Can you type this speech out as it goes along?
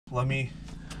Let me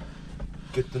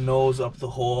get the nose up the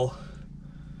hole.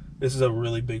 This is a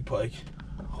really big pike.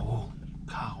 Oh,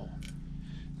 cow.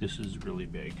 This is really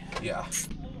big. Yeah.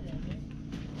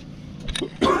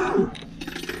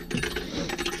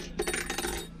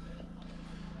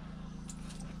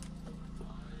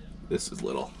 This is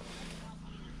little.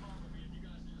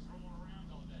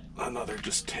 Another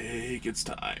just take its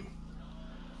time.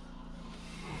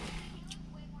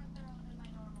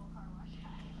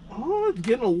 Oh, it's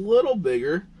getting a little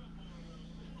bigger.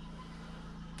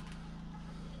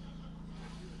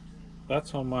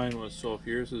 That's how mine was. So if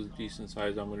yours is decent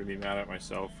size, I'm going to be mad at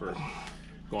myself for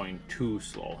going too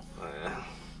slow.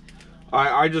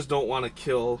 I just don't want to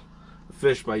kill the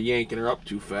fish by yanking her up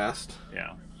too fast.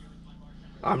 Yeah.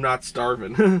 I'm not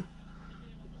starving.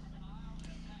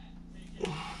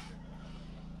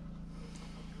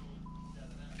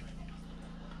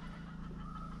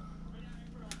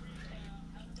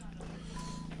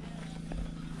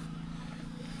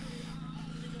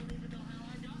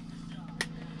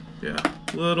 Yeah,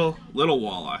 little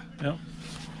walleye. Yep.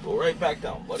 Go right back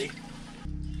down, buddy.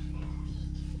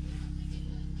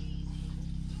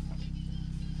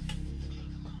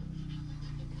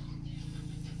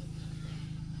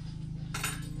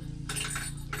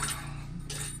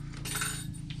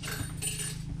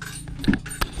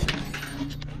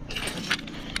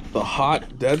 The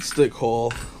hot dead stick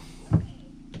hole.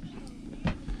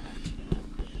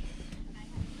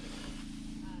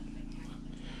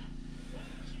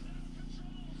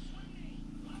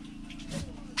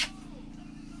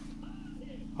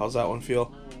 How's that one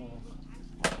feel?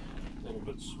 A little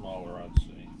bit smaller, I'd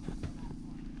say.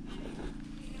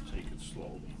 Take it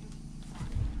slowly.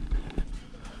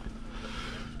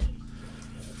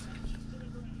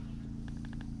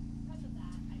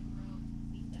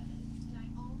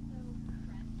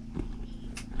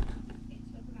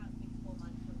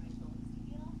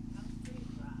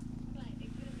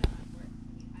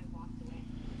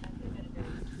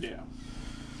 Yeah.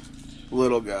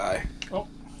 Little guy. Oh,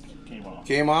 came off.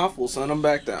 Came off, we'll send him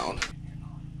back down.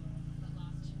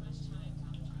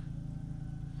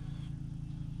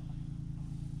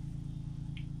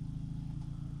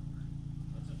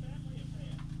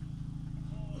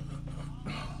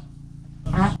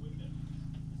 There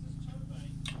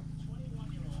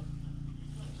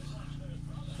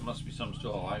must be some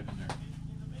still alive in there.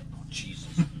 Oh, Jesus.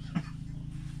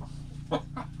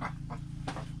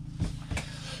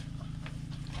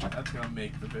 That's gonna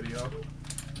make the video.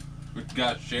 We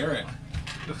gotta share it.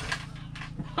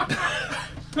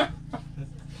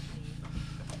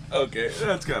 Okay,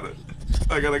 that's gotta.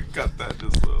 I gotta cut that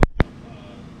just so. I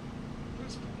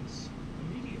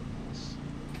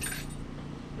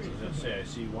was gonna say, I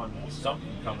see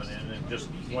something coming in and just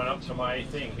went up to my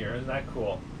thing here. Isn't that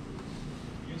cool?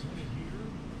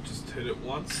 Just hit it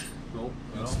once. Nope.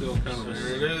 It's still kind of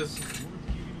there. It is.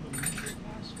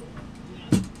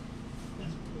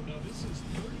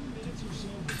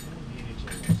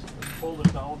 Pulled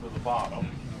it down to the bottom.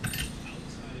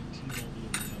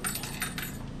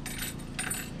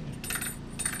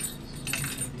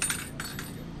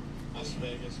 Las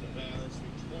Vegas, Nevada, it's the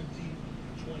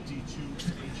 2022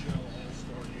 NHL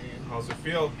All-Star Game. How's it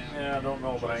feel? Yeah, I don't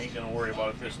know, but I ain't gonna worry about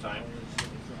it this time.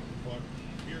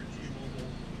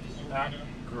 Not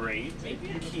great. Maybe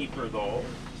a keeper though.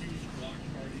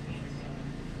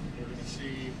 We're gonna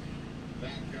see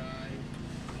that guy.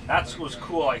 That was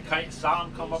cool. I saw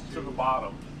him come up to the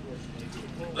bottom.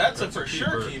 That's a for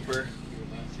sure keeper.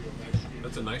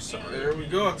 That's a nice summer. There we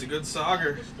go. It's a good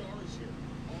sauger.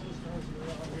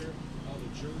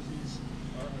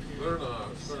 They're not.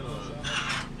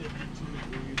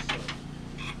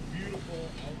 Beautiful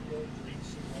outdoor drinks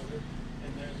and weather.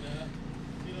 And then,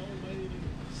 we might even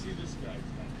see this guy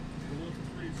tonight. We're looking for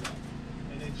freeze up.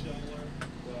 NHLer,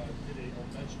 did a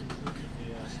mention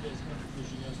skills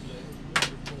competition yesterday.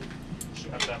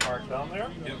 Got that mark down there?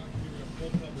 Yep.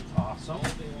 Awesome.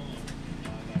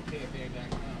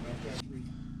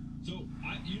 So,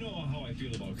 you know how I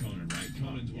feel about Conan, right?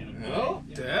 Conan's one of my... Oh,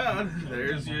 Dad.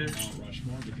 There's your. Mount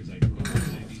Rushmore because I grew up in the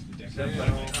 90s, the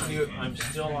decade. I'm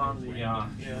still on the, Yeah.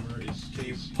 Can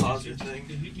you pause your thing?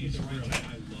 The hippies are real. I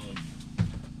love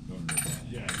Conan the Barbarian.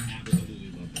 Yeah, I absolutely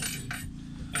love that movie.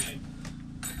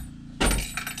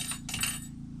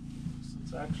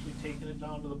 It's actually taking it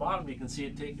down to the bottom. You can see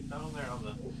it take it down there on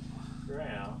the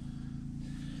graph.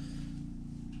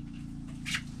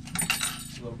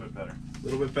 A little bit better. A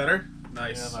little bit better?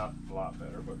 Nice. Yeah, not a lot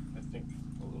better, but I think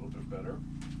a little bit better. Or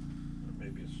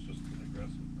maybe it's just an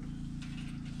aggressive.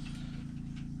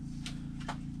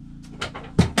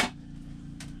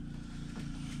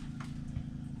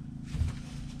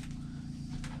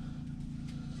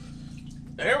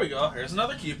 There we go. Here's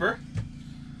another keeper.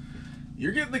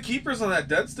 You're getting the keepers on that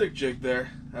dead stick jig there.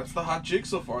 That's the hot jig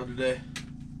so far today.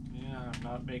 Yeah, I'm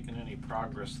not making any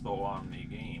progress though on the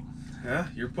game. Yeah,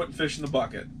 you're putting fish in the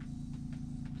bucket.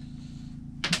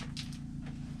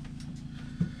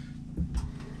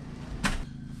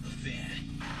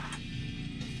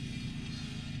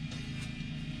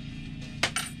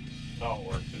 No, it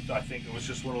worked. I think it was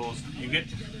just one of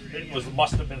those.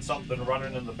 Must have been something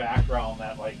running in the background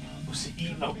that like was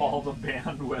eating up all the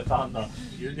bandwidth on the.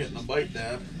 You're getting a bite,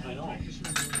 Dad. I know.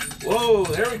 Whoa,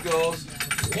 there it goes.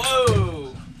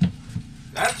 Whoa!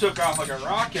 That took off like a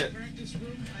rocket.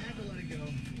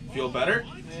 Feel better?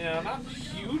 Yeah, not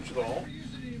huge though.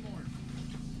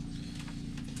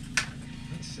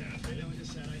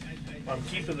 I'm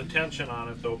keeping the tension on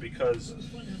it though because.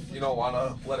 You don't want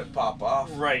to let it pop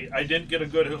off. Right, I didn't get a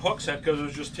good hook set because it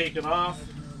was just taking off.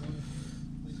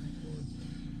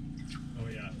 Oh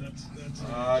yeah, that's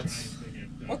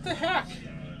What the heck?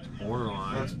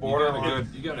 Borderline. That's borderline.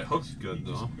 You got it hooked good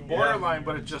though. Borderline,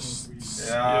 but it just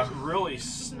Yeah. it really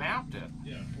snapped it.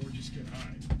 yeah, or just get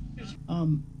high.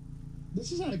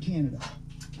 This is out of Canada.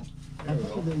 There we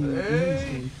Up go. to the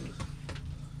Hey.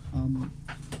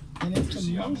 and it's the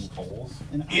See how most. holes?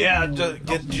 And I Yeah, don't know just how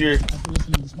get many- your- after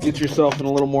listening to this Get yourself in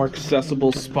a little more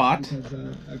accessible spot. Because,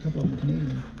 a couple of them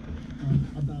Canadian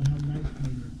about how nice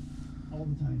Canadian all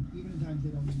the time, even in times they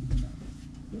don't need to be nice.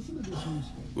 Listen to this news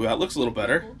story. Ooh, that looks a little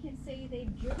better. People can say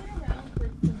they've driven around for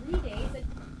 3 days and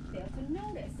failed to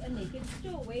notice a naked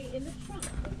stowaway in the trunk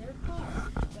of their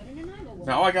car. But in Nanaimo, woman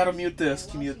Now I gotta mute this.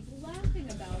 while Can you? she's laughing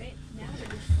about it, now the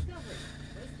discovery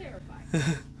was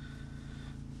terrifying.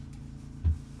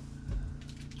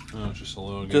 Oh, it's just a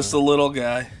little guy. Just a little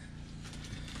guy.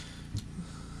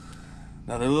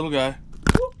 Another little guy.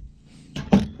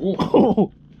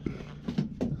 Ooh.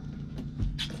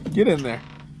 Get in there.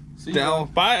 See, Down.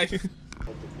 Bye.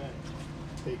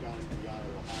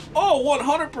 Oh,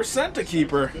 100% a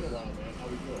keeper.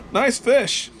 Nice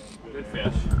fish. Good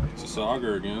fish. It's a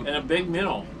sauger again. And a big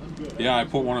minnow. Yeah, I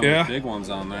put one of Yeah. the big ones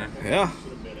on there. Yeah.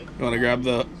 You want to grab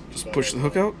the? Just push the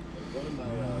hook out.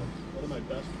 One of my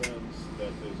best friends that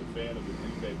is a fan of the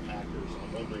Green Bay Packers.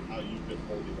 I'm wondering how you've been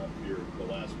holding up here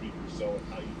the last week or so,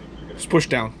 and how you think you're going to. Just push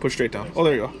down. Push straight down. Oh,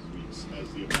 there you go. As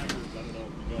the Packers, I don't know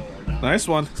if you know, are not. Nice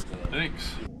one. Thanks.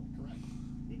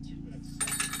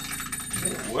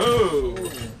 Whoa.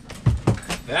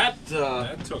 That.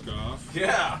 That took off.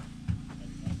 Yeah.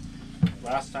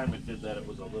 Last time it did that, it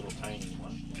was a little tiny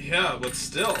one. Yeah, but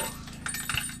still.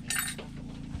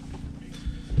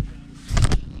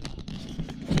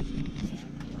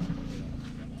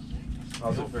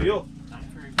 How's it feel? Not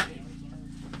very big.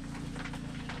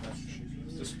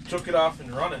 Just took it off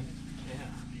and running. Yeah.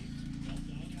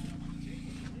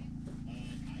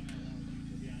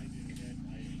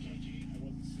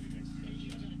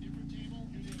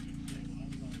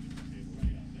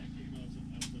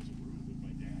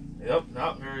 Yep,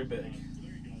 not very big.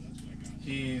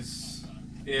 He's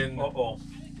in Uh-oh.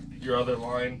 your other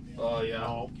line. Oh, yeah.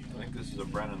 No, I think this is a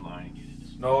Brennan line.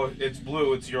 No, it's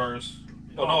blue. It's yours.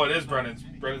 Oh, no, it is Brennan's.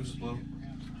 Brennan's is blue.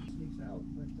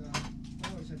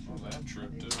 Oh, that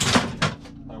tripped it.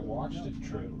 I watched it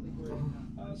trip. So,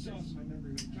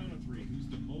 count of three. Who's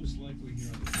the most likely here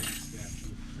on the same staff to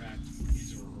have cracked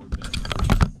his or her bed?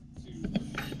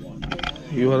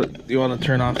 2, 1. You want to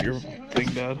turn off your thing,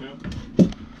 Dad?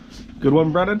 Good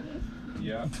one, Brennan?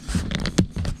 Yeah.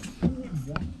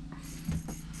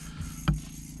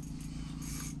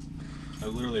 I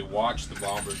literally watched the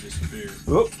bobber disappear.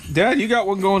 Oh, Dad, you got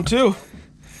one going too.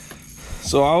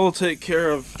 So I will take care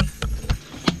of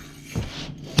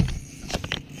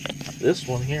this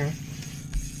one here.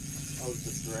 That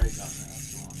was the drag on that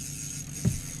one.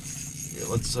 Yeah,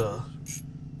 let's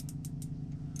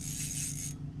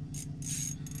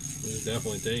He's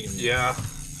definitely taking it. yeah.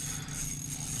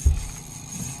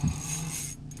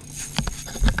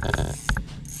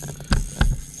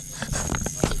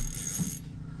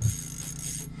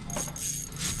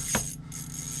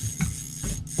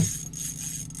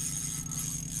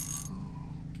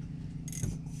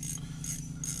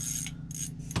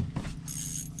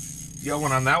 You got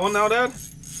one on that one now, Dad?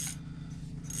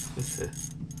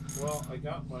 Well, I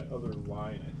got my other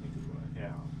line, I think is what I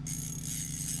have.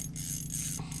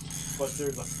 But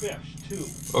there's a fish, too.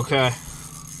 Okay.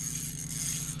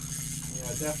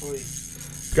 Yeah, definitely.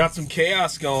 Got some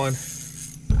chaos going.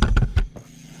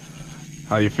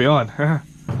 How you feeling?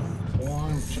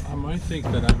 Well, I might think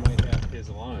that I might have his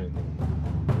line.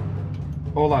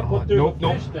 Hold on, hold But on. there's Nope, a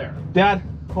nope. fish there. Dad,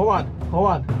 hold on, hold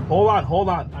on, hold on, hold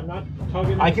on. I'm not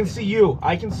tugging I can anything. see you.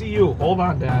 I can see you. Hold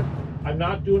on, Dad. I'm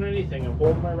not doing anything. I'm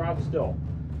holding my rod still.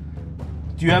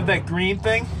 Do you have that green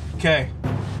thing? Okay.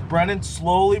 Brennan,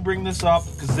 slowly bring this up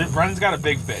because Brennan's got a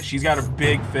big fish. He's got a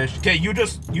big fish. Okay, you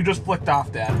just flicked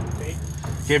off, Dad.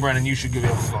 Okay, Brennan, you should be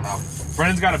able to go now.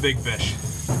 Brennan's got a big fish.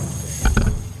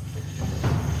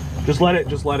 Just let it.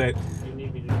 You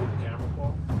need me to do the camera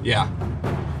call? Yeah.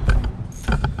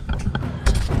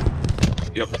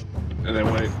 Yep. And then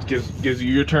when it gives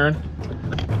you your turn.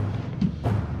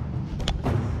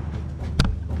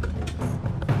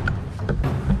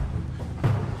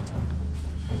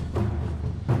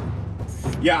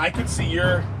 Yeah, I could see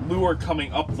your lure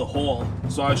coming up the hole,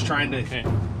 so I was trying to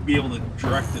be able to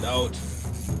direct it out.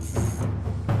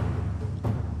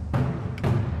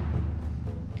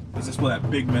 Is this with that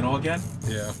big minnow again?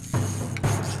 Yeah.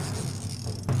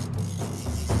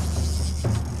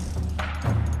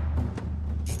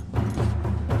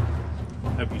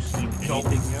 Have you seen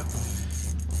anything yet?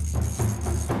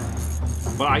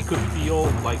 But I could feel,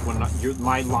 like, when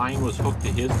my line was hooked to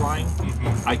his line,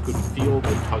 I could feel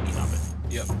the tugging of it.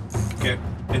 Yep. Okay.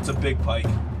 It's a big pike.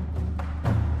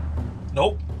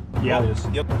 Nope. Yeah, it is.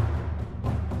 Yep.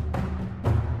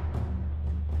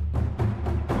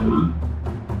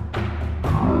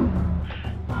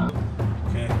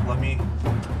 Okay, let me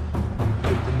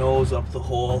get the nose up the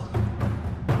hole.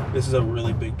 This is a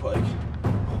really big pike.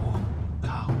 Oh,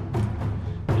 wow.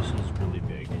 This is really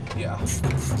big. Yeah.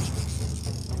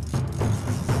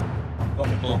 Oh,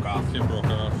 it broke off. It broke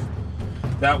off.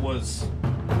 That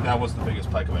was the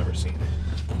biggest pike I've ever seen.